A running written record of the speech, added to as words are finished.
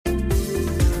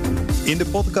In de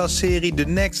podcastserie The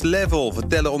Next Level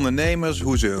vertellen ondernemers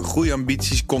hoe ze hun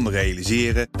groeiambities konden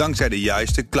realiseren dankzij de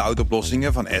juiste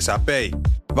cloudoplossingen van SAP.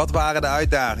 Wat waren de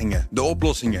uitdagingen, de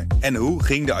oplossingen en hoe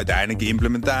ging de uiteindelijke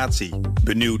implementatie?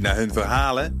 Benieuwd naar hun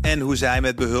verhalen en hoe zij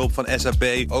met behulp van SAP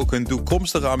ook hun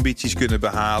toekomstige ambities kunnen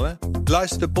behalen?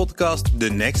 Luister de podcast The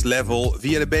Next Level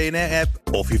via de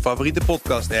BNR-app of je favoriete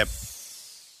podcast-app.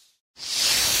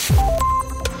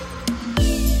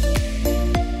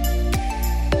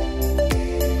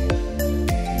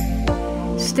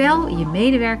 Stel, je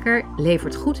medewerker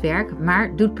levert goed werk,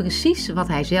 maar doet precies wat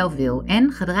hij zelf wil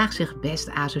en gedraagt zich best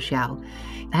asociaal.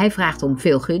 Hij vraagt om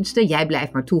veel gunsten, jij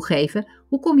blijft maar toegeven.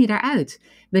 Hoe kom je daaruit?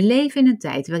 We leven in een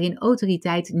tijd waarin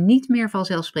autoriteit niet meer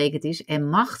vanzelfsprekend is en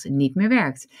macht niet meer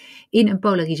werkt. In een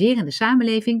polariserende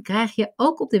samenleving krijg je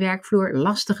ook op de werkvloer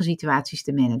lastige situaties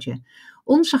te managen.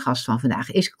 Onze gast van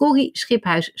vandaag is Corrie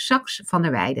Schiphuis-Saks van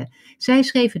der Weijden. Zij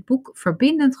schreef het boek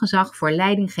Verbindend Gezag voor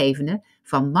Leidinggevenden,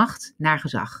 van macht naar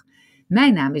gezag.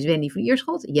 Mijn naam is Wendy van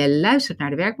Ierschot. Jij luistert naar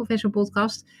de Werkprofessor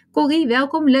podcast. Corrie,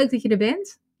 welkom. Leuk dat je er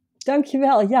bent.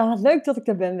 Dankjewel. Ja, leuk dat ik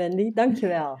er ben, Wendy.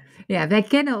 Dankjewel. Ja, wij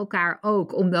kennen elkaar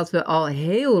ook omdat we al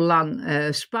heel lang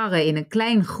sparren in een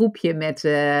klein groepje met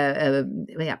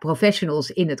professionals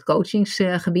in het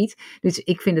coachingsgebied. Dus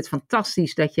ik vind het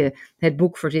fantastisch dat je het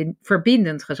boek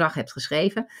Verbindend Gezag hebt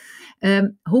geschreven.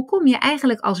 Hoe kom je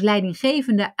eigenlijk als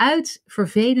leidinggevende uit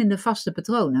vervelende vaste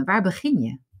patronen? Waar begin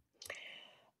je?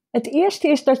 Het eerste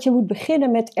is dat je moet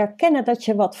beginnen met erkennen dat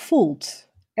je wat voelt.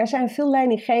 Er zijn veel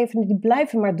leidinggevenden die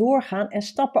blijven maar doorgaan en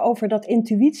stappen over dat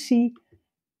intuïtie,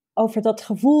 over dat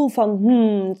gevoel van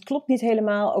het klopt niet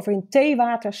helemaal, over hun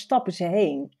theewater stappen ze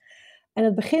heen. En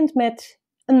het begint met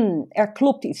er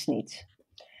klopt iets niet.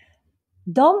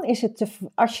 Dan is het,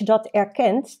 als je dat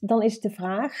erkent, dan is de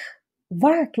vraag,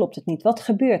 waar klopt het niet? Wat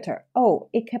gebeurt er? Oh,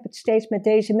 ik heb het steeds met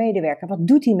deze medewerker. Wat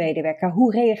doet die medewerker?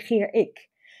 Hoe reageer ik?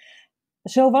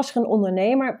 Zo was er een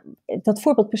ondernemer, dat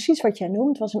voorbeeld precies wat jij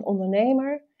noemt, was een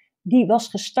ondernemer die was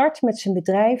gestart met zijn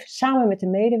bedrijf samen met een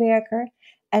medewerker.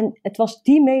 En het was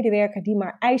die medewerker die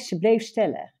maar eisen bleef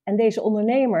stellen. En deze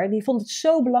ondernemer die vond het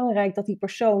zo belangrijk dat die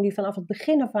persoon die vanaf het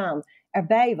begin af aan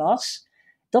erbij was,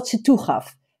 dat ze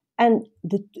toegaf. En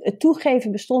het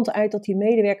toegeven bestond uit dat die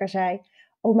medewerker zei,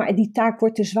 oh, maar die taak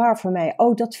wordt te zwaar voor mij.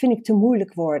 Oh, dat vind ik te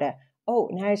moeilijk worden.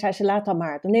 Oh, en hij zei, laat dan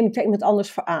maar. Dan neem ik er iemand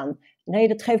anders voor aan. Nee,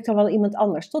 dat geef ik dan wel iemand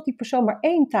anders. Tot die persoon maar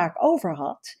 1 taak over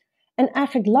had. En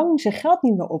eigenlijk lang zijn geld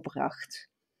niet meer opbracht.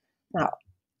 Nou,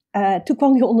 toen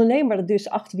kwam die ondernemer er dus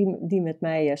achter die met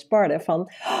mij sparde. Van,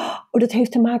 oh, dat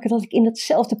heeft te maken dat ik in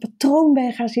datzelfde patroon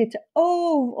ben gaan zitten.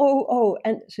 Oh.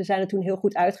 En ze zijn er toen heel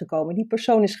goed uitgekomen. Die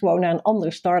persoon is gewoon naar een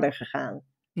andere starter gegaan.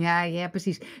 Ja,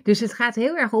 precies. Dus het gaat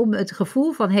heel erg om het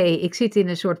gevoel van, ik zit in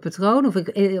een soort patroon.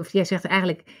 Of jij zegt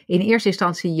eigenlijk in eerste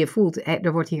instantie, je voelt,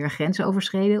 er wordt hier een grens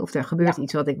overschreden. Of er gebeurt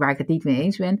iets waar ik het niet mee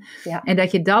eens ben. Ja. En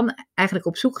dat je dan eigenlijk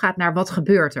op zoek gaat naar wat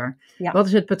gebeurt er. Ja. Wat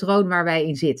is het patroon waar wij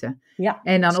in zitten? Ja,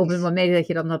 en dan precies. Op het moment dat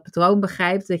je dan dat patroon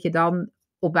begrijpt, dat je dan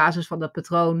op basis van dat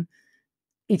patroon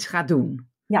iets gaat doen.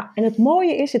 Ja, en het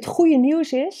mooie is, het goede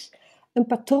nieuws is, een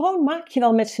patroon maak je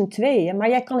wel met z'n tweeën, maar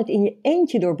jij kan het in je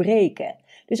eentje doorbreken.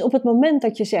 Dus op het moment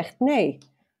dat je zegt, nee,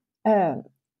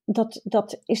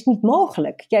 dat is niet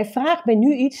mogelijk. Jij vraagt mij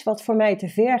nu iets wat voor mij te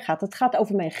ver gaat. Het gaat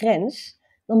over mijn grens.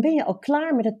 Dan ben je al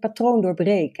klaar met het patroon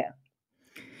doorbreken.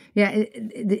 Ja,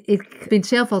 ik vind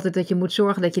zelf altijd dat je moet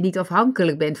zorgen dat je niet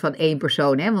afhankelijk bent van 1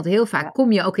 persoon. Hè? Want heel vaak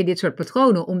kom je ook in dit soort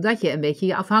patronen omdat je een beetje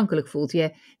je afhankelijk voelt.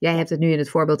 Jij hebt het nu in het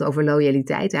voorbeeld over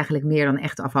loyaliteit, eigenlijk meer dan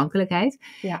echt afhankelijkheid.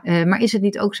 Ja. Maar is het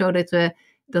niet ook zo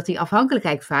dat die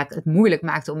afhankelijkheid vaak het moeilijk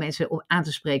maakt om mensen aan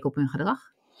te spreken op hun gedrag?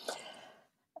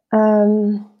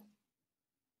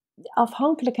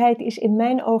 Afhankelijkheid is in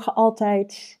mijn ogen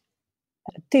altijd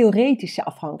theoretische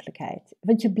afhankelijkheid.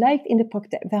 Want je blijkt in de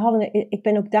praktijk. Ik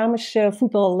ben ook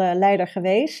damesvoetballeider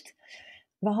geweest.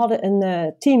 We hadden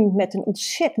een team met een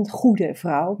ontzettend goede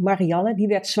vrouw, Marianne. Die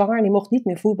werd zwanger, die mocht niet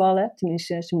meer voetballen.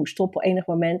 Tenminste, ze moest stoppen op enig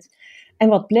moment. En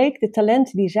wat bleek, de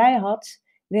talenten die zij had,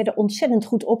 werden ontzettend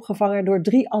goed opgevangen door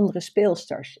 3 andere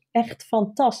speelsters. Echt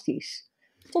fantastisch.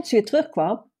 Tot ze weer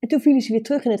terugkwam en toen vielen ze weer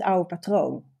terug in het oude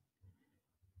patroon.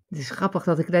 Het is grappig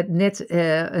dat ik net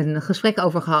een gesprek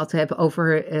over gehad heb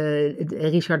over,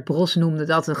 Richard Bros noemde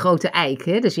dat een grote eik.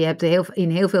 Hè? Dus je hebt in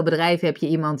heel veel bedrijven heb je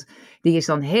iemand die is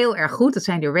dan heel erg goed. Dat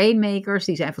zijn de rainmakers,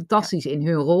 die zijn fantastisch in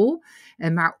hun rol.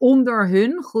 Maar onder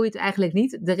hun groeit eigenlijk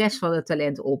niet de rest van het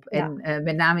talent op. Ja. En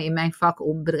met name in mijn vak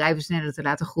om bedrijven sneller te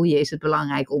laten groeien is het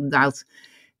belangrijk om dat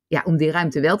om die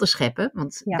ruimte wel te scheppen.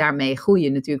 Want daarmee groei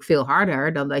je natuurlijk veel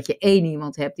harder dan dat je één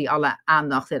iemand hebt die alle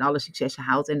aandacht en alle successen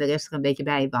haalt en de rest er een beetje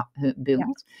bij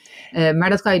bungelt. Ja. Maar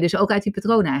dat kan je dus ook uit die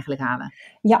patronen eigenlijk halen.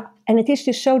 Ja, en het is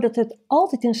dus zo dat het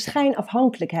altijd een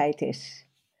schijnafhankelijkheid is.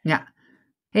 Ja.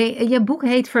 Hey, je boek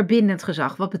heet Verbindend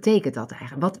Gezag. Wat betekent dat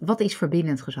eigenlijk? Wat is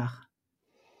verbindend gezag?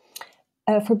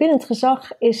 Verbindend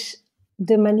gezag is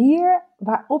de manier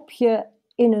waarop je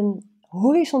in een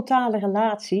horizontale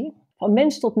relatie, van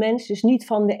mens tot mens, dus niet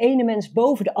van de ene mens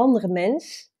boven de andere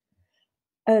mens,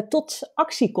 tot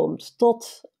actie komt,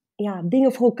 tot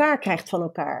dingen voor elkaar krijgt van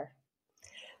elkaar.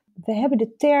 We hebben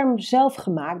de term zelf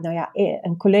gemaakt. Nou ja,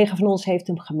 een collega van ons heeft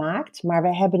hem gemaakt, maar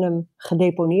we hebben hem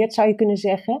gedeponeerd, zou je kunnen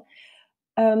zeggen.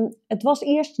 Het was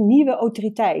eerst nieuwe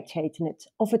autoriteit, heette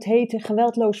het. Of het heette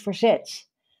geweldloos verzet.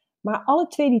 Maar alle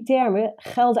twee die termen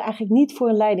gelden eigenlijk niet voor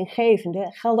een leidinggevende.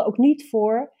 Gelden ook niet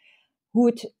voor hoe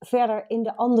het verder in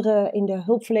de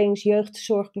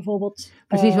hulpverleningsjeugdzorg bijvoorbeeld.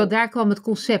 Precies, want daar kwam het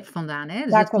concept vandaan. Hè?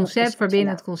 Dus het concept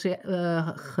verbindend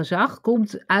gezag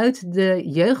komt uit de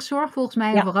jeugdzorg volgens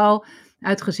mij. En vooral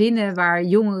uit gezinnen waar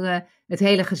jongeren het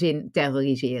hele gezin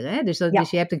terroriseren. Hè? Dus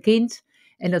je hebt een kind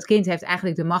en dat kind heeft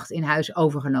eigenlijk de macht in huis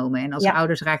overgenomen. En als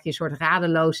ouders raak je een soort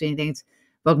radeloos en je denkt,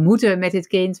 wat moeten we met dit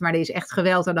kind? Maar er is echt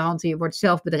geweld aan de hand en je wordt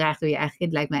zelf bedreigd door je eigen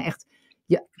kind. Lijkt mij echt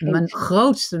mijn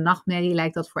grootste nachtmerrie,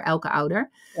 lijkt dat voor elke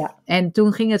ouder. Ja. En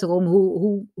toen ging het erom,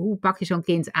 hoe pak je zo'n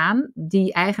kind aan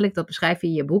die eigenlijk, dat beschrijf je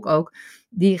in je boek ook,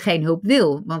 die geen hulp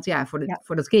wil. Want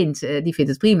voor dat kind, die vindt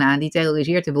het prima. Die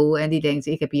terroriseert de boel en die denkt,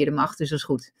 ik heb hier de macht, dus dat is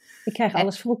goed. Ik krijg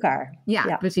alles voor elkaar.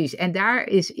 Ja, precies. En daar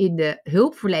is in de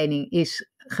hulpverlening is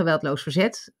geweldloos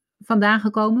verzet vandaan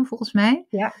gekomen, volgens mij.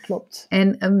 Ja, klopt.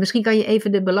 En misschien kan je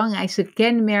even de belangrijkste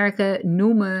kenmerken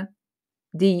noemen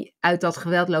die uit dat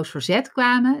geweldloos verzet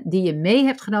kwamen, die je mee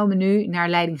hebt genomen nu naar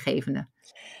leidinggevende.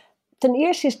 Ten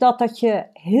eerste is dat je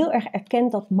heel erg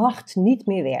erkent dat macht niet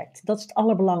meer werkt. Dat is het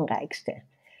allerbelangrijkste.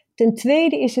 Ten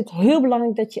tweede is het heel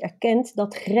belangrijk dat je erkent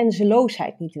dat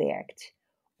grenzeloosheid niet werkt.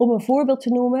 Om een voorbeeld te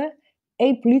noemen,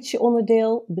 één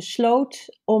politieonderdeel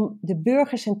besloot om de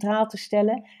burger centraal te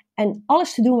stellen en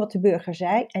alles te doen wat de burger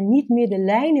zei en niet meer de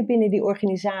lijnen binnen die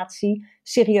organisatie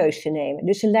serieus te nemen.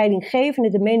 Dus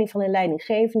de mening van een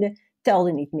leidinggevende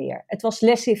telde niet meer. Het was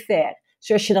laissez-faire,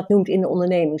 zoals je dat noemt in de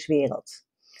ondernemingswereld.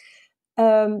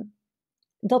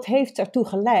 Dat heeft ertoe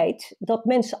geleid dat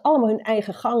mensen allemaal hun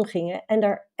eigen gang gingen en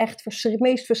er echt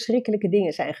meest verschrikkelijke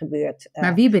dingen zijn gebeurd.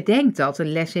 Maar wie bedenkt dat,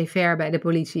 een laissez-faire bij de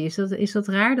politie? Is dat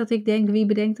raar dat ik denk, wie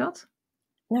bedenkt dat?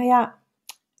 Nou ja,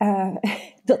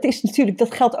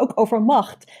 dat geldt ook over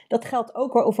macht. Dat geldt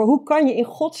ook over hoe kan je in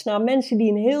godsnaam mensen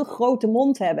die een heel grote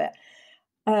mond hebben.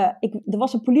 Er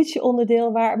was een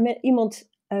politieonderdeel waar iemand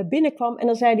binnenkwam en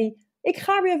dan zei hij, ik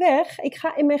ga weer weg, ik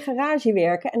ga in mijn garage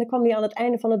werken. En dan kwam hij aan het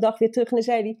einde van de dag weer terug en dan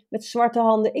zei hij met zwarte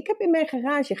handen, ik heb in mijn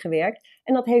garage gewerkt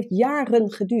en dat heeft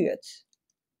jaren geduurd.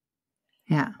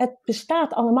 Ja. Het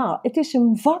bestaat allemaal. Het is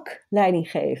een vak,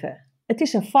 leidinggeven. Het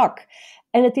is een vak.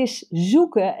 En het is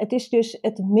zoeken, het is dus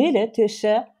het midden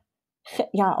tussen,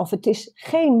 het is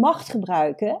geen macht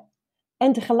gebruiken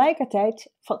en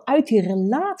tegelijkertijd vanuit die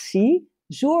relatie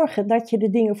zorgen dat je de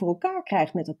dingen voor elkaar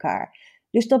krijgt met elkaar.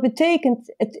 Dus dat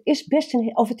betekent, het is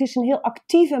een heel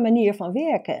actieve manier van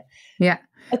werken. Ja,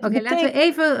 laten we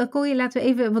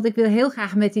even, want ik wil heel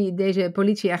graag met deze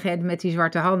politieagent met die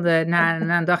zwarte handen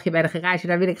na een dagje bij de garage,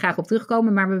 daar wil ik graag op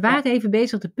terugkomen. Maar we waren even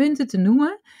bezig de punten te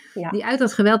noemen die uit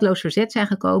dat geweldloos verzet zijn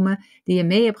gekomen, die je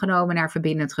mee hebt genomen naar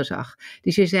verbindend gezag.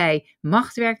 Dus je zei,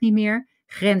 macht werkt niet meer.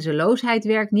 Grenzeloosheid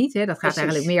werkt niet. Hè? Dat gaat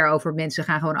eigenlijk meer over mensen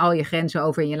gaan gewoon al je grenzen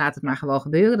over en je laat het maar gewoon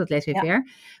gebeuren. Dat laissez-faire.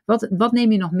 Wat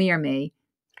neem je nog meer mee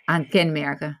aan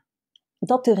kenmerken?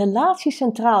 Dat de relatie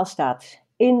centraal staat.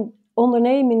 In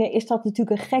ondernemingen is dat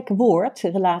natuurlijk een gek woord.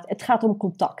 Het gaat om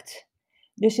contact.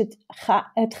 Dus er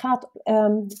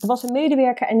was een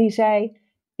medewerker en die zei,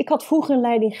 ik had vroeger een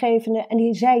leidinggevende en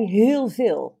die zei heel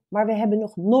veel. Maar we hebben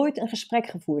nog nooit een gesprek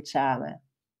gevoerd samen.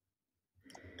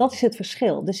 Dat is het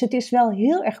verschil. Dus het is wel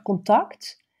heel erg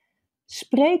contact.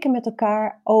 Spreken met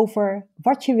elkaar over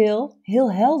wat je wil.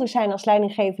 Heel helder zijn als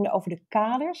leidinggevende over de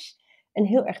kaders. En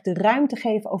heel erg de ruimte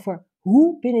geven over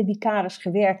hoe binnen die kaders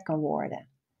gewerkt kan worden.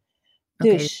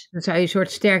 Dus dat zou je een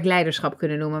soort sterk leiderschap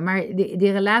kunnen noemen. Maar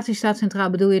die relatie staat centraal.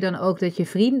 Bedoel je dan ook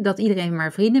dat iedereen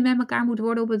maar vrienden met elkaar moet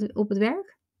worden op het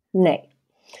werk? Nee.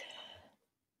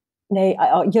 Nee,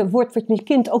 je wordt met je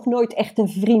kind ook nooit echt een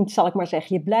vriend, zal ik maar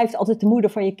zeggen. Je blijft altijd de moeder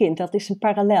van je kind. Dat is een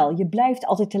parallel. Je blijft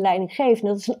altijd de leidinggevende.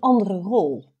 Dat is een andere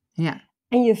rol. Ja.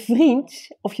 En je vriend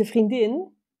of je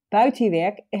vriendin buiten je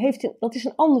werk, dat is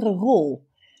een andere rol.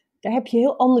 Daar heb je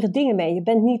heel andere dingen mee. Je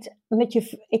bent niet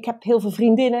ik heb heel veel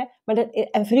vriendinnen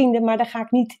en vrienden, maar daar ga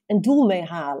ik niet een doel mee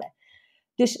halen.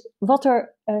 Dus wat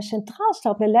er centraal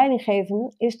staat bij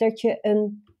leidinggeven is dat je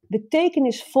een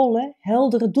betekenisvolle,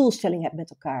 heldere doelstelling hebt met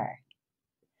elkaar.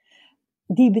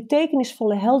 Die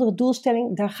betekenisvolle, heldere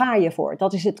doelstelling, daar ga je voor.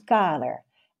 Dat is het kader.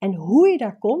 En hoe je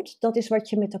daar komt, dat is wat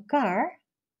je met elkaar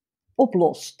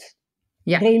oplost,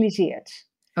 realiseert.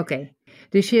 Oké.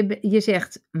 Dus je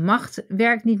zegt macht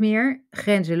werkt niet meer,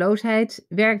 grenzeloosheid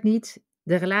werkt niet,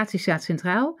 de relatie staat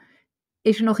centraal.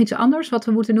 Is er nog iets anders wat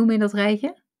we moeten noemen in dat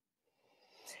rijtje?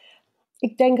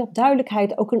 Ik denk dat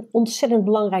duidelijkheid ook een ontzettend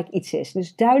belangrijk iets is.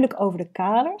 Dus duidelijk over de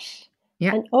kaders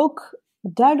en ook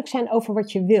duidelijk zijn over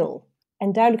wat je wil.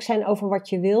 En duidelijk zijn over wat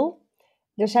je wil.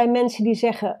 Er zijn mensen die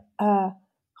zeggen,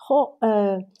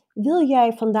 wil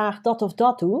jij vandaag dat of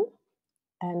dat doen?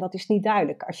 En dat is niet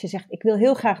duidelijk. Als je zegt, ik wil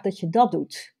heel graag dat je dat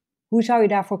doet. Hoe zou je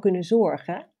daarvoor kunnen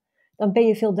zorgen? Dan ben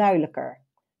je veel duidelijker.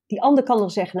 Die ander kan dan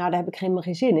zeggen, nou daar heb ik helemaal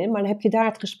geen zin in. Maar dan heb je daar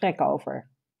het gesprek over.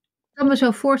 Ik kan me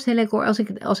zo voorstellen,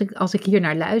 als ik hier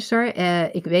naar luister.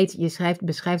 Ik weet, je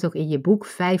beschrijft ook in je boek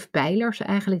 5 pijlers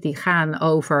eigenlijk. Die gaan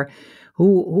over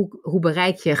hoe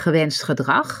bereik je gewenst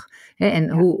gedrag. Hè, en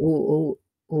hoe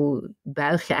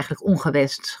buig je eigenlijk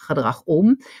ongewenst gedrag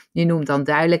om. Je noemt dan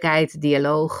duidelijkheid,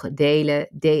 dialoog, delen,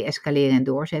 de-escaleren en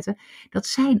doorzetten. Dat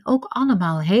zijn ook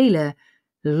allemaal hele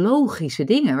logische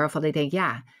dingen waarvan ik denk,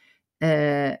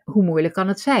 hoe moeilijk kan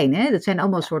het zijn? Hè? Dat zijn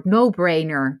allemaal een soort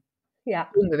no-brainer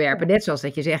onderwerpen. Net zoals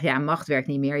dat je zegt, macht werkt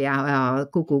niet meer.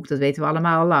 Koekoek, dat weten we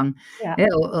allemaal al lang. Ja.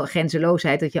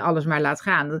 Grenzeloosheid, dat je alles maar laat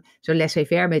gaan. Zo'n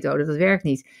laissez-faire methode, dat werkt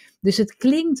niet. Dus het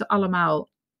klinkt allemaal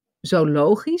zo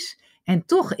logisch. En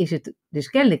toch is het dus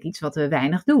kennelijk iets wat we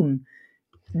weinig doen.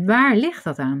 Waar ligt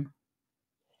dat aan?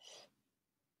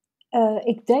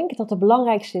 Ik denk dat de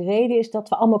belangrijkste reden is dat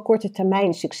we allemaal korte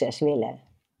termijn succes willen.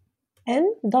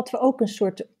 En dat we ook een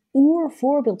soort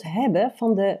oervoorbeeld hebben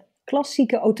van de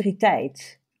klassieke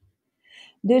autoriteit.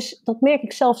 Dus dat merk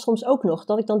ik zelf soms ook nog,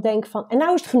 dat ik dan denk van, en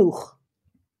nou is het genoeg.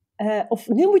 Of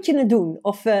nu moet je het doen.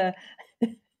 Of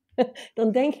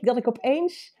dan denk ik dat ik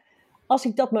opeens, als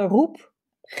ik dat maar roep,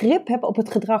 grip heb op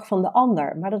het gedrag van de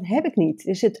ander. Maar dat heb ik niet.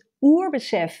 Dus het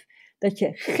oerbesef dat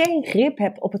je geen grip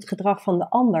hebt op het gedrag van de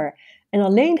ander en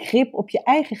alleen grip op je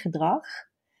eigen gedrag,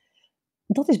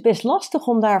 dat is best lastig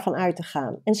om daarvan uit te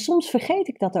gaan. En soms vergeet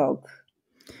ik dat ook.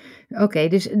 Oké,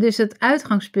 dus het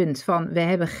uitgangspunt van we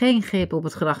hebben geen grip op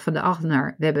het gedrag van de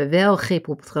ander, we hebben wel grip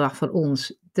op het gedrag van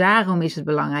ons. Daarom is het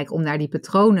belangrijk om naar die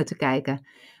patronen te kijken.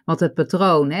 Want het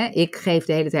patroon, ik geef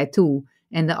de hele tijd toe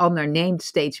en de ander neemt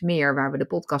steeds meer, waar we de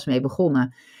podcast mee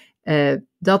begonnen.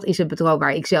 Dat is een patroon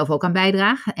waar ik zelf ook aan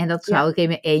bijdraag. En dat zou ik in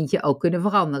mijn eentje ook kunnen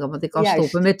veranderen. Want ik kan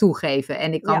stoppen met toegeven.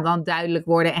 En ik kan dan duidelijk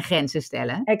worden en grenzen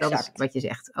stellen. Exact. Dat is wat je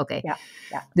zegt. Oké. Ja.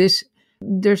 Dus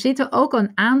er zitten ook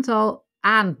een aantal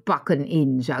aanpakken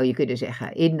in, zou je kunnen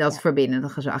zeggen. In dat verbindende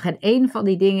gezag. En een van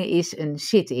die dingen is een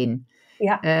sit-in.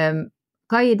 Ja.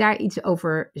 Kan je daar iets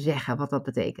over zeggen, wat dat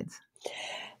betekent?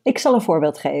 Ik zal een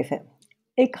voorbeeld geven.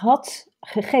 Ik had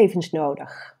gegevens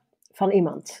nodig van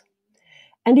iemand.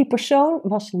 En die persoon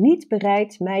was niet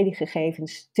bereid mij die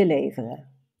gegevens te leveren.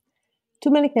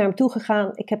 Toen ben ik naar hem toe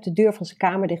gegaan, ik heb de deur van zijn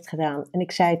kamer dicht gedaan en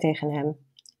ik zei tegen hem,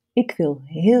 ik wil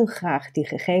heel graag die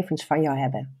gegevens van jou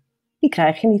hebben. Die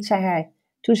krijg je niet, zei hij.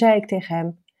 Toen zei ik tegen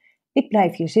hem, ik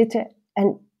blijf hier zitten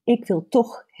en ik wil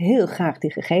toch heel graag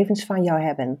die gegevens van jou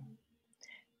hebben.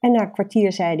 En na een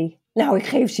kwartier zei hij, nou ik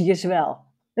geef ze je wel.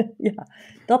 Ja,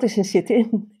 dat is een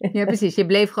sit-in. Ja, precies. Je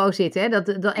bleef gewoon zitten. Hè?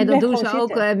 En dat doen ze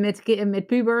ook met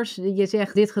pubers. Je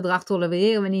zegt, dit gedrag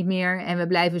tolereren we niet meer. En we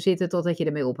blijven zitten totdat je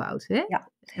ermee ophoudt. Hè? Ja.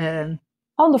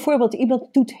 Ander voorbeeld.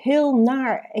 Iemand doet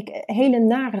hele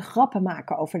nare grappen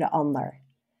maken over de ander.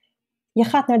 Je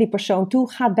gaat naar die persoon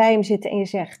toe, gaat bij hem zitten en je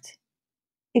zegt,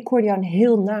 ik hoorde jou een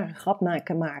heel nare grap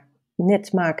maken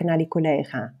naar die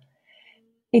collega.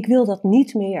 Ik wil dat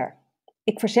niet meer.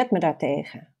 Ik verzet me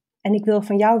daartegen. En ik wil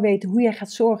van jou weten hoe jij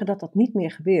gaat zorgen dat dat niet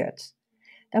meer gebeurt.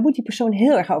 Daar moet die persoon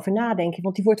heel erg over nadenken,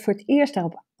 want die wordt voor het eerst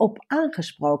daarop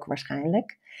aangesproken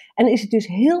waarschijnlijk. En dan is het dus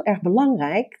heel erg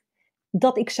belangrijk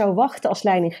dat ik zou wachten als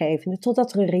leidinggevende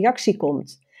totdat er een reactie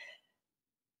komt.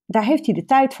 Daar heeft hij de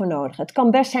tijd voor nodig. Het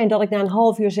kan best zijn dat ik na een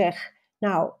half uur zeg,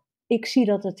 nou, ik zie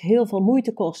dat het heel veel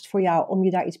moeite kost voor jou om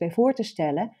je daar iets bij voor te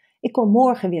stellen. Ik kom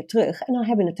morgen weer terug en dan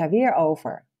hebben we het daar weer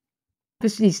over.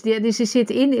 Precies, dus er zit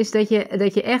in is dat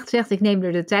je echt zegt, ik neem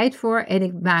er de tijd voor en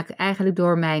ik maak eigenlijk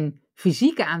door mijn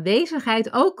fysieke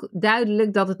aanwezigheid ook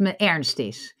duidelijk dat het me ernst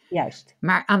is. Juist.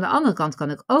 Maar aan de andere kant kan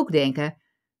ik ook denken,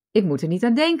 ik moet er niet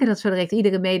aan denken dat zo direct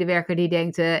iedere medewerker die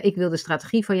denkt, ik wil de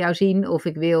strategie van jou zien of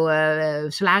ik wil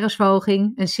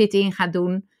salarisverhoging, een sit-in gaan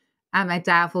doen. aan mijn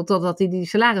tafel totdat hij die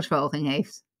salarisverhoging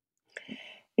heeft?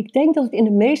 Ik denk dat het in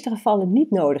de meeste gevallen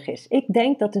niet nodig is. Ik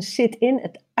denk dat een sit-in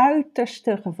het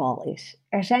uiterste geval is.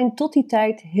 Er zijn tot die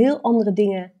tijd heel andere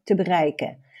dingen te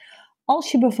bereiken.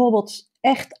 Als je bijvoorbeeld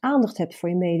echt aandacht hebt voor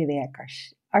je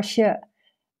medewerkers. Als je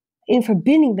in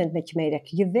verbinding bent met je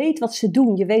medewerkers. Je weet wat ze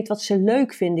doen. Je weet wat ze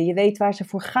leuk vinden. Je weet waar ze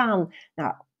voor gaan.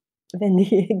 Nou,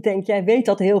 Wendy, ik denk, jij weet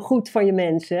dat heel goed van je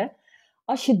mensen.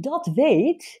 Als je dat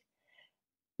weet,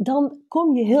 dan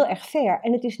kom je heel erg ver.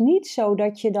 En het is niet zo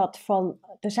dat je dat van...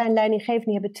 Er zijn leidinggevenden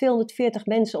die hebben 240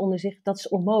 mensen onder zich. Dat is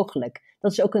onmogelijk.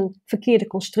 Dat is ook een verkeerde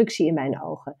constructie in mijn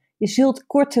ogen.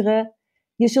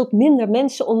 Je zult minder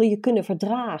mensen onder je kunnen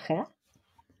verdragen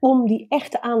om die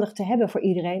echte aandacht te hebben voor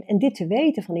iedereen en dit te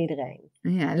weten van iedereen.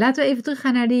 Ja, laten we even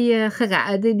teruggaan naar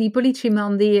die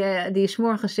politieman die 's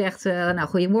morgens zegt, nou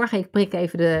goedemorgen, ik prik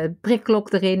even de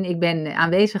prikklok erin. Ik ben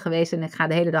aanwezig geweest en ik ga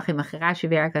de hele dag in mijn garage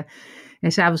werken.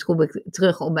 En 's avonds kom ik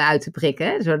terug om me uit te prikken.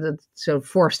 Hè? Zo'n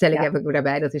voorstelling heb ik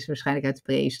daarbij. Dat is waarschijnlijk uit de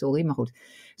prehistorie. Maar goed,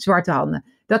 zwarte handen.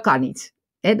 Dat kan niet.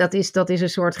 Hè? Dat is een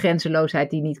soort grenzeloosheid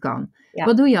die niet kan. Ja.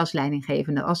 Wat doe je als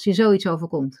leidinggevende als je zoiets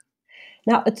overkomt?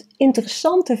 Nou, het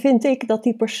interessante vind ik dat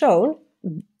die persoon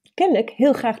kennelijk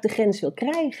heel graag de grens wil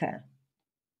krijgen.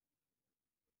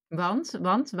 Want?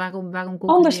 Waarom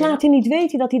anders laat hij niet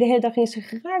weten dat hij de hele dag in zijn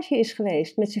garage is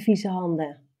geweest met zijn vieze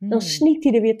handen. Dan sneakt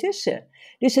hij er weer tussen.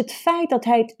 Dus het feit dat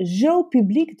hij het zo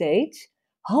publiek deed,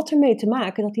 had ermee te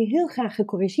maken dat hij heel graag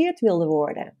gecorrigeerd wilde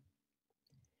worden.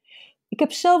 Ik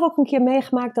heb zelf ook een keer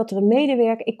meegemaakt dat er een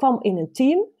medewerker... Ik kwam in een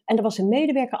team en er was een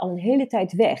medewerker al een hele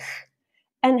tijd weg.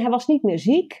 En hij was niet meer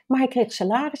ziek, maar hij kreeg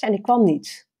salaris en ik kwam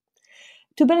niet.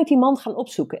 Toen ben ik die man gaan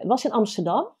opzoeken. Het was in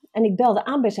Amsterdam en ik belde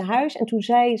aan bij zijn huis. En toen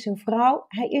zei zijn vrouw,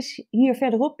 hij is hier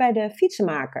verderop bij de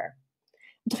fietsenmaker.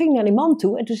 Toen ging ik naar die man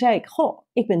toe en toen zei ik, goh,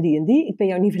 ik ben die en die, ik ben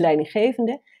jouw nieuwe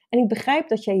leidinggevende. En ik begrijp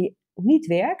dat jij niet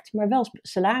werkt, maar wel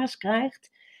salaris krijgt.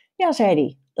 Ja, zei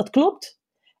hij, dat klopt.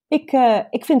 Ik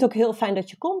vind het ook heel fijn dat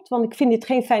je komt, want ik vind dit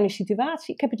geen fijne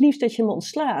situatie. Ik heb het liefst dat je me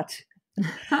ontslaat.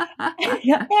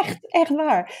 Ja, echt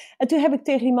waar. En toen heb ik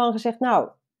tegen die man gezegd, nou,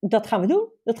 dat gaan we doen,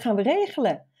 dat gaan we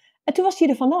regelen. En toen was hij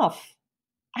er vanaf.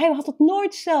 Hij had het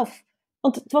nooit zelf,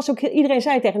 want het was ook, iedereen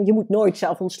zei tegen hem, je moet nooit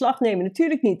zelf ontslag nemen,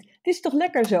 natuurlijk niet. Het is toch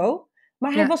lekker zo?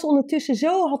 Maar hij was ondertussen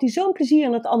had hij zo'n plezier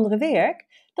aan het andere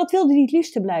werk, dat wilde hij het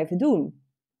liefst blijven doen.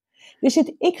 Dus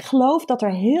ik geloof dat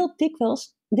er heel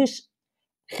dikwijls, dus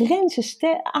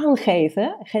grenzen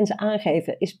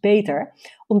aangeven is beter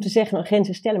om te zeggen dan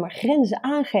grenzen stellen, maar grenzen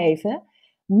aangeven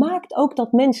maakt ook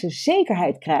dat mensen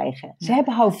zekerheid krijgen. Ze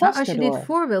hebben houvast als je erdoor. dit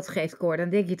voorbeeld geeft, Cor, dan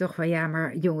denk je toch van ja,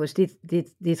 maar jongens,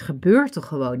 dit gebeurt toch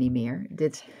gewoon niet meer.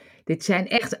 Dit zijn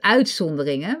echt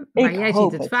uitzonderingen, maar jij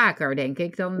ziet het vaker, denk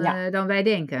ik, dan wij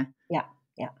denken. Ja.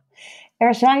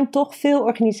 Er zijn toch veel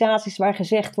organisaties waar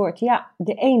gezegd wordt, ja,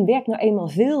 de een werkt nou eenmaal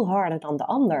veel harder dan de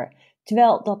ander.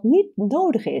 Terwijl dat niet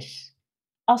nodig is.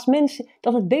 Als mensen,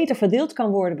 dat het beter verdeeld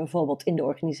kan worden bijvoorbeeld in de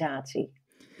organisatie.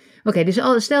 Oké,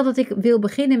 dus stel dat ik wil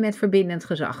beginnen met verbindend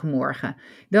gezag morgen.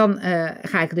 Dan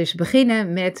ga ik dus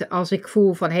beginnen met als ik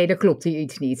voel van hé, er klopt hier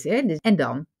iets niet. Hè? En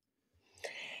dan?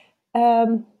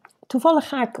 Toevallig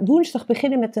ga ik woensdag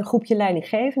beginnen met een groepje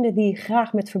leidinggevenden die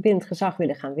graag met verbindend gezag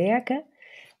willen gaan werken.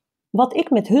 Wat ik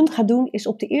met hun ga doen is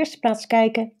op de eerste plaats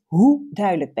kijken, hoe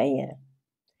duidelijk ben je?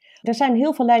 Er zijn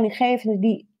heel veel leidinggevenden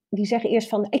die zeggen eerst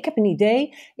van, ik heb een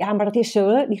idee. Ja, maar dat is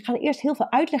zo. Die gaan eerst heel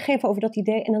veel uitleg geven over dat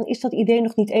idee en dan is dat idee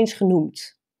nog niet eens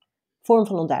genoemd. Vorm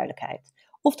van onduidelijkheid.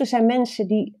 Of er zijn mensen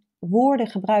die woorden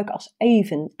gebruiken als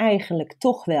even, eigenlijk,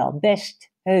 toch wel,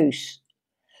 best, heus.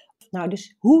 Nou,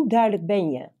 dus hoe duidelijk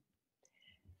ben je?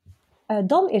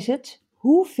 Dan is het,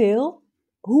 hoe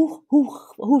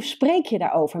spreek je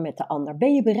daarover met de ander?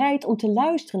 Ben je bereid om te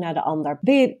luisteren naar de ander?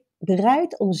 Ben je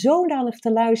bereid om zodanig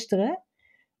te luisteren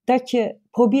dat je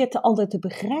probeert de ander te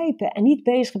begrijpen en niet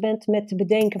bezig bent met te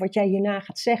bedenken wat jij hierna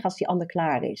gaat zeggen als die ander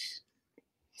klaar is.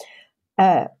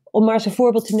 Om maar eens een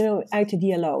voorbeeld te nemen uit de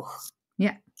dialoog.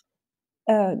 Ja.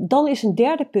 Dan is een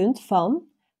derde punt van,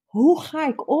 hoe ga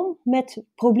ik om met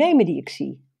problemen die ik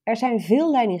zie? Er zijn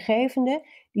veel leidinggevenden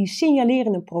die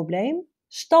signaleren een probleem,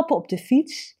 stappen op de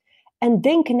fiets en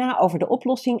denken na over de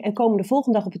oplossing en komen de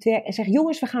volgende dag op het werk en zeggen,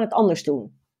 jongens, we gaan het anders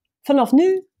doen. Vanaf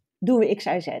nu doen we X,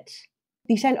 Y, Z.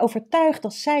 Die zijn overtuigd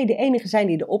dat zij de enige zijn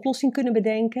die de oplossing kunnen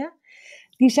bedenken.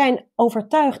 Die zijn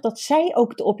overtuigd dat zij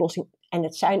ook de oplossing, en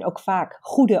het zijn ook vaak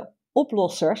goede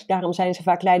oplossers, daarom zijn ze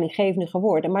vaak leidinggevende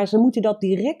geworden, maar ze moeten dat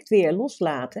direct weer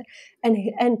loslaten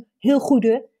en heel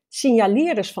goede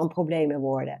signaleerders van problemen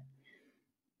worden.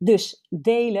 Dus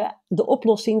delen de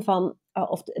oplossing van,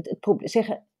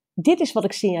 zeggen, dit is wat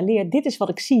ik signaleer, dit is wat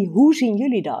ik zie, hoe zien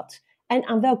jullie dat? En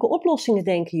aan welke oplossingen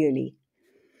denken jullie?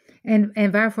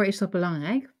 En waarvoor is dat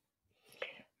belangrijk?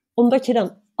 Omdat je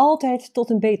dan altijd tot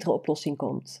een betere oplossing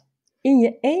komt. In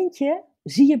je eentje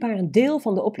zie je maar een deel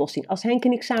van de oplossing. Als Henk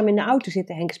en ik samen in de auto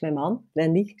zitten, Henk is mijn man,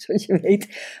 Wendy, zoals je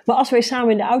weet. Maar als wij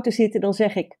samen in de auto zitten, dan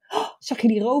zeg ik, zag je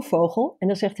die roofvogel? En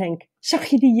dan zegt Henk, zag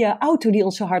je die auto die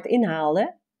ons zo hard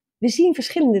inhaalde? We zien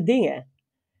verschillende dingen.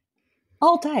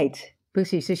 Altijd.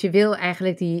 Precies, dus je wil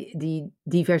eigenlijk die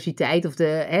diversiteit, of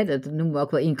dat noemen we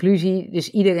ook wel inclusie,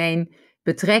 dus iedereen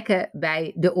betrekken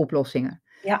bij de oplossingen.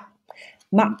 Ja,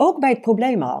 maar ook bij het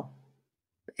probleem al.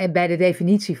 En bij de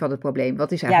definitie van het probleem.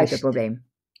 Wat is eigenlijk het probleem?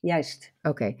 Juist.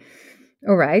 Oké,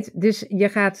 alright. Dus je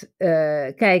gaat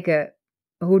kijken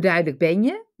hoe duidelijk ben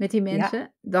je met die mensen.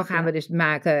 Ja. Dan gaan we dus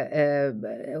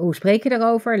maken, hoe spreek je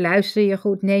daarover? Luister je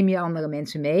goed? Neem je andere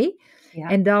mensen mee? Ja.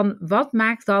 En dan, wat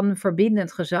maakt dan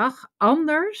verbindend gezag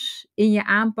anders in je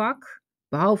aanpak?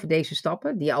 Behalve deze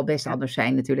stappen, die al best anders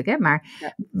zijn natuurlijk. Hè? Maar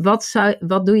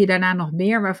wat doe je daarna nog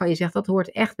meer waarvan je zegt, dat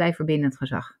hoort echt bij verbindend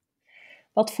gezag?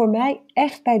 Wat voor mij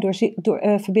echt bij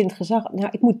verbindend gezag... Nou,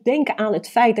 ik moet denken aan het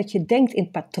feit dat je denkt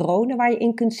in patronen waar je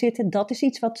in kunt zitten. Dat is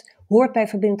iets wat hoort bij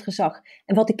verbindend gezag.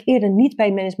 En wat ik eerder niet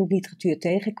bij managementliteratuur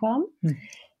tegenkwam.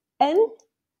 En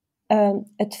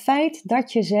het feit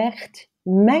dat je zegt,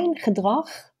 mijn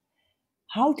gedrag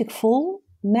houd ik vol.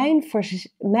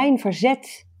 Mijn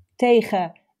verzet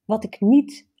tegen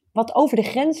wat over de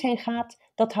grens heen gaat,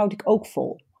 dat houd ik ook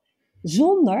vol.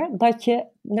 Zonder dat je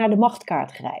naar de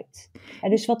machtkaart grijpt. En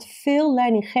dus wat veel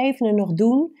leidinggevenden nog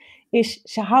doen, is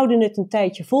ze houden het een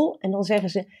tijdje vol en dan zeggen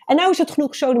ze, en nou is het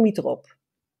genoeg, sodomiet erop.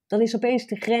 Dan is opeens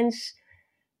de grens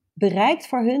bereikt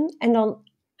voor hun en dan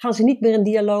gaan ze niet meer in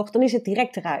dialoog, dan is het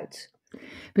direct eruit.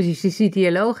 Precies, dus die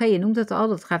dialoog, je noemt het al,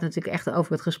 dat gaat natuurlijk echt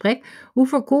over het gesprek. Hoe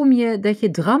voorkom je dat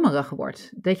je drammerig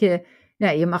wordt? Dat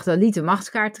je mag dan niet de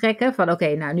machtskaart trekken van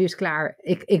oké, nou nu is het klaar,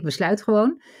 ik besluit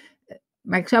gewoon.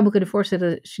 Maar ik zou me kunnen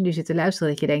voorstellen, als je nu zit te luisteren,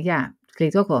 dat je denkt, ja, het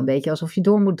klinkt ook wel een beetje alsof je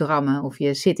door moet drammen. Of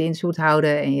je sit-ins moet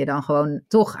houden en je dan gewoon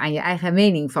toch aan je eigen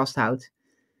mening vasthoudt.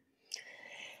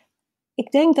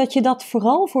 Ik denk dat je dat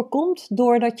vooral voorkomt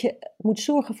doordat je moet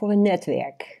zorgen voor een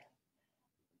netwerk.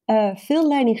 Veel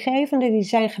leidinggevenden die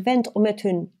zijn gewend om met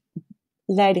hun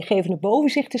leidinggevende boven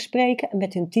zich te spreken en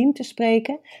met hun team te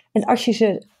spreken. En als je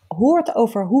ze hoort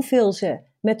over hoeveel ze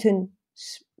met hun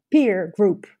peer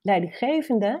group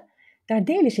leidinggevenden, daar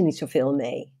delen ze niet zoveel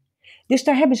mee. Dus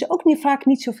daar hebben ze ook vaak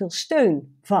niet zoveel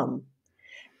steun van.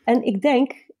 En ik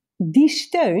denk, die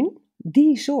steun,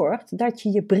 die zorgt dat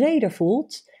je je breder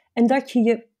voelt en dat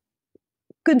je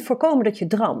kunt voorkomen dat je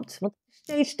dramt. Want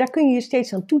daar kun je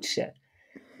steeds aan toetsen.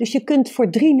 Dus je kunt voor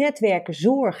 3 netwerken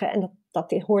zorgen, en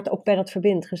dat hoort ook bij dat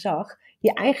verbindend gezag.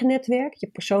 Je eigen netwerk, je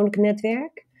persoonlijke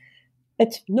netwerk.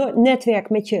 Het netwerk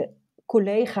met je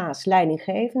collega's,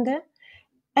 leidinggevenden.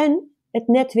 En het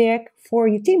netwerk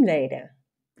voor je teamleden.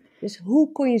 Dus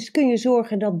hoe kun je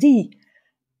zorgen dat die,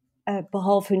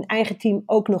 behalve hun eigen team,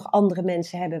 ook nog andere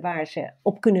mensen hebben waar ze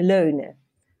op kunnen leunen.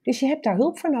 Dus je hebt daar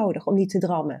hulp voor nodig om niet te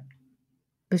drammen.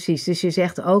 Precies, dus je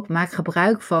zegt ook, maak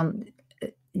gebruik van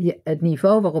het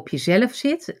niveau waarop je zelf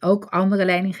zit. Ook andere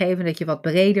leidinggevenden, dat je wat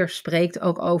breder spreekt,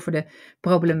 ook over de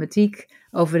problematiek,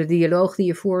 over de dialoog die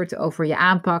je voert, over je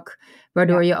aanpak.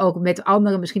 Waardoor je ook met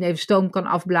anderen misschien even stoom kan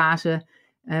afblazen.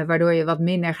 Waardoor je wat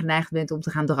minder geneigd bent om te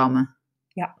gaan drammen.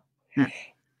 Ja.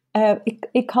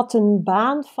 Ik had een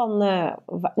baan van,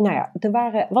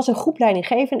 was een groep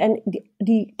leidinggevenden en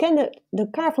die kenden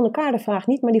elkaar van elkaar de vraag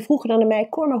niet, maar die vroegen dan aan mij,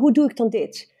 Cor, maar hoe doe ik dan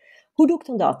dit? Hoe doe ik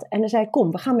dan dat? En dan zei ik,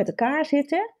 kom, we gaan met elkaar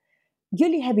zitten.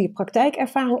 Jullie hebben je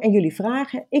praktijkervaring en jullie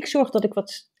vragen. Ik zorg dat ik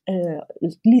wat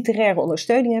literaire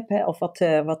ondersteuning heb, of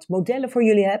wat modellen voor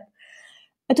jullie heb.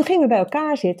 En toen gingen we bij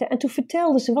elkaar zitten en toen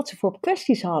vertelden ze wat ze voor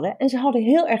kwesties hadden. En ze hadden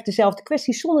heel erg dezelfde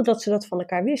kwesties zonder dat ze dat van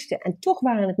elkaar wisten. En toch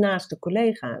waren het naast de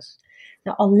collega's.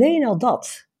 Nou, alleen al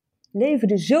dat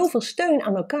leverde zoveel steun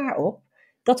aan elkaar op,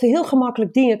 dat we heel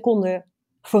gemakkelijk dingen konden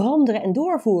veranderen en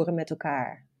doorvoeren met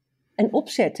elkaar. En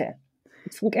opzetten.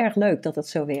 Dat vond ik erg leuk dat dat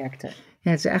zo werkte. Ja,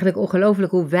 het is eigenlijk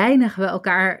ongelooflijk hoe weinig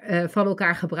we van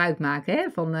elkaar gebruik maken. Hè?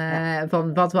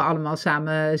 Van wat we allemaal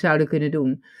samen zouden kunnen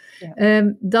doen.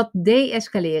 Ja. Dat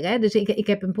de-escaleren. Hè? Dus ik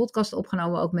heb een podcast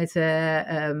opgenomen ook met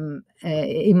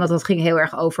iemand. Dat ging heel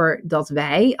erg over dat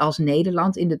wij als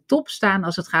Nederland in de top staan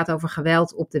als het gaat over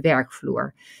geweld op de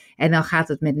werkvloer. En dan gaat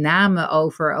het met name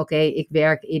over, oké, ik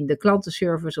werk in de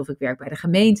klantenservice of ik werk bij de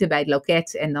gemeente, bij het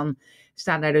loket. En dan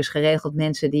staan daar dus geregeld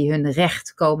mensen die hun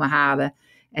recht komen halen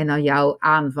en dan jou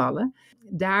aanvallen.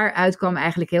 Daaruit kwam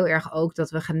eigenlijk heel erg ook dat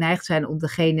we geneigd zijn om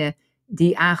degene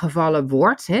die aangevallen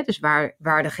wordt. Hè? Dus waar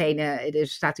er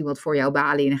staat iemand voor jouw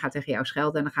balie en gaat tegen jou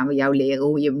schelden. En dan gaan we jou leren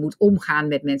hoe je moet omgaan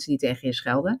met mensen die tegen je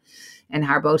schelden. En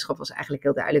haar boodschap was eigenlijk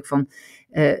heel duidelijk van,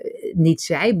 niet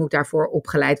zij moet daarvoor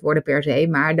opgeleid worden per se,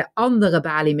 maar de andere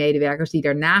balie-medewerkers die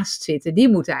daarnaast zitten, die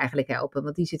moeten eigenlijk helpen.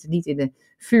 Want die zitten niet in de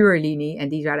vuurlinie en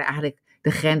die zouden eigenlijk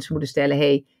de grens moeten stellen.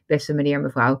 Hey, beste meneer,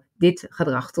 mevrouw, dit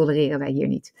gedrag tolereren wij hier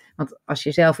niet. Want als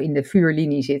je zelf in de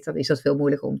vuurlinie zit, dan is dat veel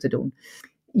moeilijker om te doen.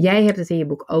 Jij hebt het in je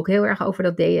boek ook heel erg over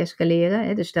dat deescaleren.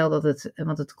 Hè? Dus stel dat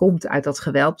want het komt uit dat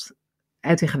geweld,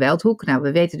 uit de geweldhoek. Nou,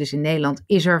 we weten dus in Nederland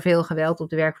is er veel geweld op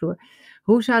de werkvloer.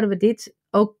 Hoe zouden we dit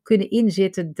ook kunnen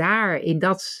inzetten daar in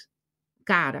dat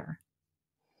kader?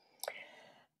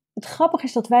 Het grappige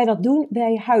is dat wij dat doen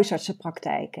bij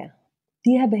huisartsenpraktijken.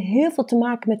 Die hebben heel veel te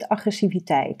maken met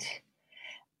agressiviteit.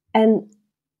 En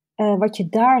wat je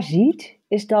daar ziet,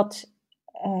 is dat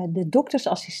de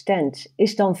doktersassistent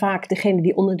is dan vaak degene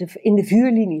die in de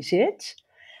vuurlinie zit.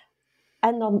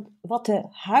 En dan wat de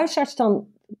huisarts dan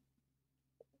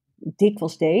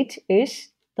dikwijls deed,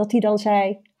 is dat hij dan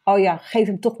zei, oh ja, geef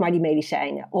hem toch maar die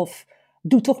medicijnen. Of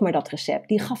doe toch maar dat recept.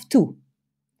 Die gaf toe.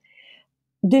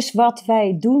 Dus wat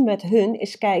wij doen met hun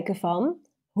is kijken van,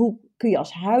 hoe kun je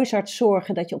als huisarts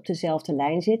zorgen dat je op dezelfde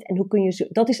lijn zit? En hoe kun je,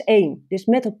 dat is 1. Dus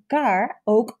met elkaar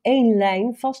ook 1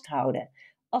 lijn vasthouden.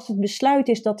 Als het besluit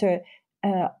is dat de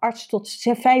arts tot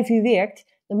 5 uur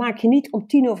werkt, dan maak je niet om 5:10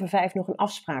 nog een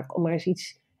afspraak, om maar eens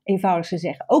iets eenvoudigs te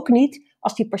zeggen. Ook niet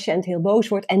als die patiënt heel boos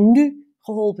wordt en nu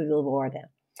geholpen wil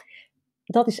worden.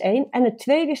 Dat is 1. En het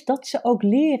tweede is dat ze ook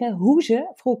leren hoe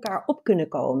ze voor elkaar op kunnen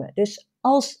komen. Dus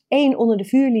als 1 onder de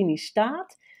vuurlinie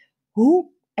staat,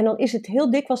 en dan is het heel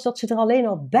dikwijls dat ze er alleen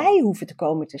al bij hoeven te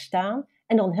komen te staan.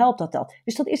 En dan helpt dat.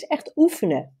 Dus dat is echt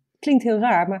oefenen. Klinkt heel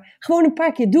raar, maar gewoon een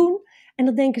paar keer doen. En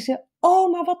dan denken ze,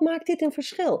 oh, maar wat maakt dit een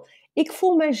verschil? Ik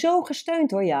voel mij zo gesteund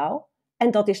door jou.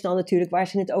 En dat is dan natuurlijk waar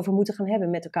ze het over moeten gaan hebben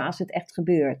met elkaar als het echt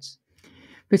gebeurt.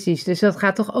 Precies, dus dat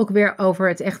gaat toch ook weer over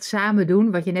het echt samen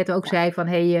doen. Wat je net ook zei van,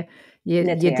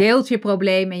 je deelt je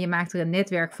probleem en je maakt er een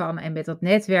netwerk van. En met dat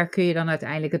netwerk kun je dan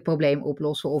uiteindelijk het probleem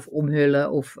oplossen of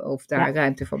omhullen of daar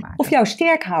ruimte voor maken. Of jou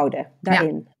sterk houden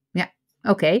daarin. Ja.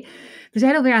 Oké. We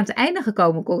zijn alweer aan het einde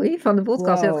gekomen, Corrie, van de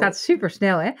podcast. Wow. Het gaat super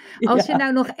snel, hè? Als je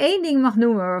nou nog 1 ding mag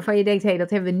noemen waarvan je denkt, dat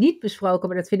hebben we niet besproken,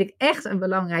 maar dat vind ik echt een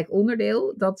belangrijk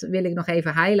onderdeel. Dat wil ik nog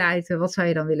even highlighten. Wat zou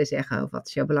je dan willen zeggen? Of wat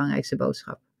is jouw belangrijkste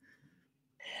boodschap?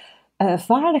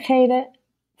 Vaardigheden.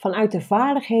 Vanuit de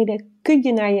vaardigheden kun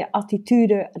je naar je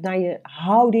attitude, naar je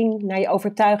houding, naar je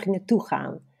overtuigingen toe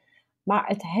gaan. Maar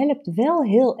het helpt wel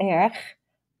heel erg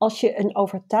als je een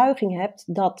overtuiging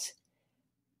hebt dat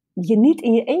je niet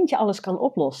in je eentje alles kan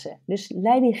oplossen. Dus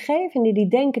leidinggevenden die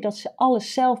denken dat ze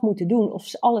alles zelf moeten doen of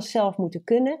ze alles zelf moeten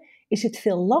kunnen, is het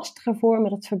veel lastiger voor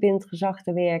met het verbindend gezag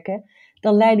te werken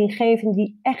dan leidinggevenden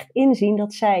die echt inzien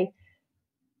dat zij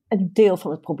een deel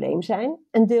van het probleem zijn,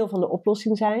 een deel van de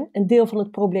oplossing zijn, een deel van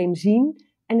het probleem zien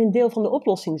en een deel van de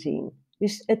oplossing zien.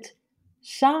 Dus het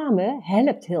samen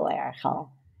helpt heel erg al.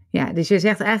 Ja, dus je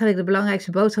zegt eigenlijk de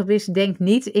belangrijkste boodschap is, denk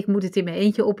niet, ik moet het in mijn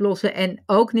eentje oplossen en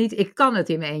ook niet, ik kan het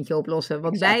in mijn eentje oplossen.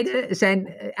 Want beide zijn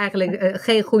eigenlijk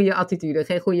geen goede attitude,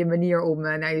 geen goede manier om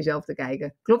naar jezelf te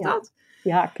kijken. Klopt dat?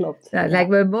 Ja, klopt. Nou, het lijkt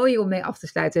me mooi om mee af te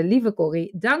sluiten. Lieve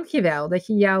Corrie, dank je wel dat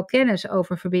je jouw kennis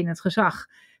over verbindend gezag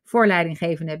voor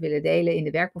leidinggevenden hebt willen delen in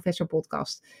de Werkprofessor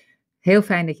podcast. Heel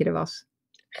fijn dat je er was.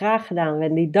 Graag gedaan,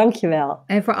 Wendy. Dank je wel.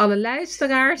 En voor alle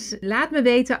luisteraars, laat me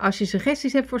weten als je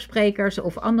suggesties hebt voor sprekers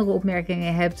of andere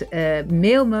opmerkingen hebt.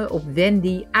 Mail me op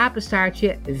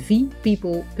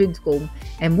wendy@vpeople.com.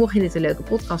 En mocht je dit een leuke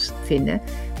podcast vinden,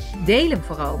 deel hem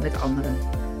vooral met anderen.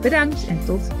 Bedankt en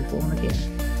tot de volgende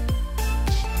keer.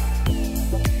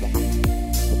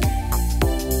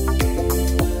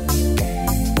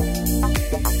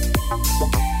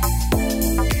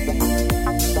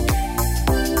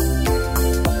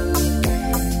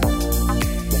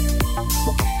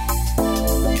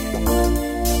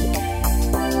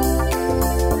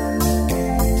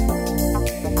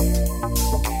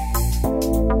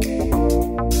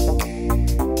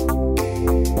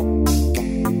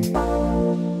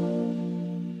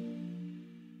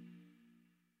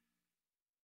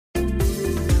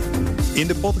 In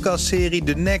de podcastserie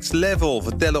The Next Level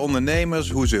vertellen ondernemers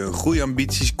hoe ze hun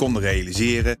groeiambities konden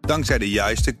realiseren dankzij de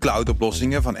juiste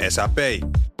cloudoplossingen van SAP.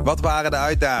 Wat waren de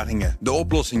uitdagingen, de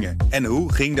oplossingen en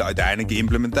hoe ging de uiteindelijke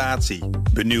implementatie?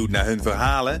 Benieuwd naar hun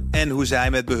verhalen en hoe zij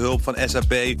met behulp van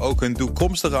SAP ook hun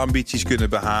toekomstige ambities kunnen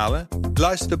behalen?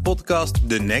 Luister de podcast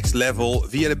The Next Level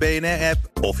via de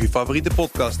BNR-app of je favoriete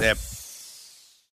podcast-app.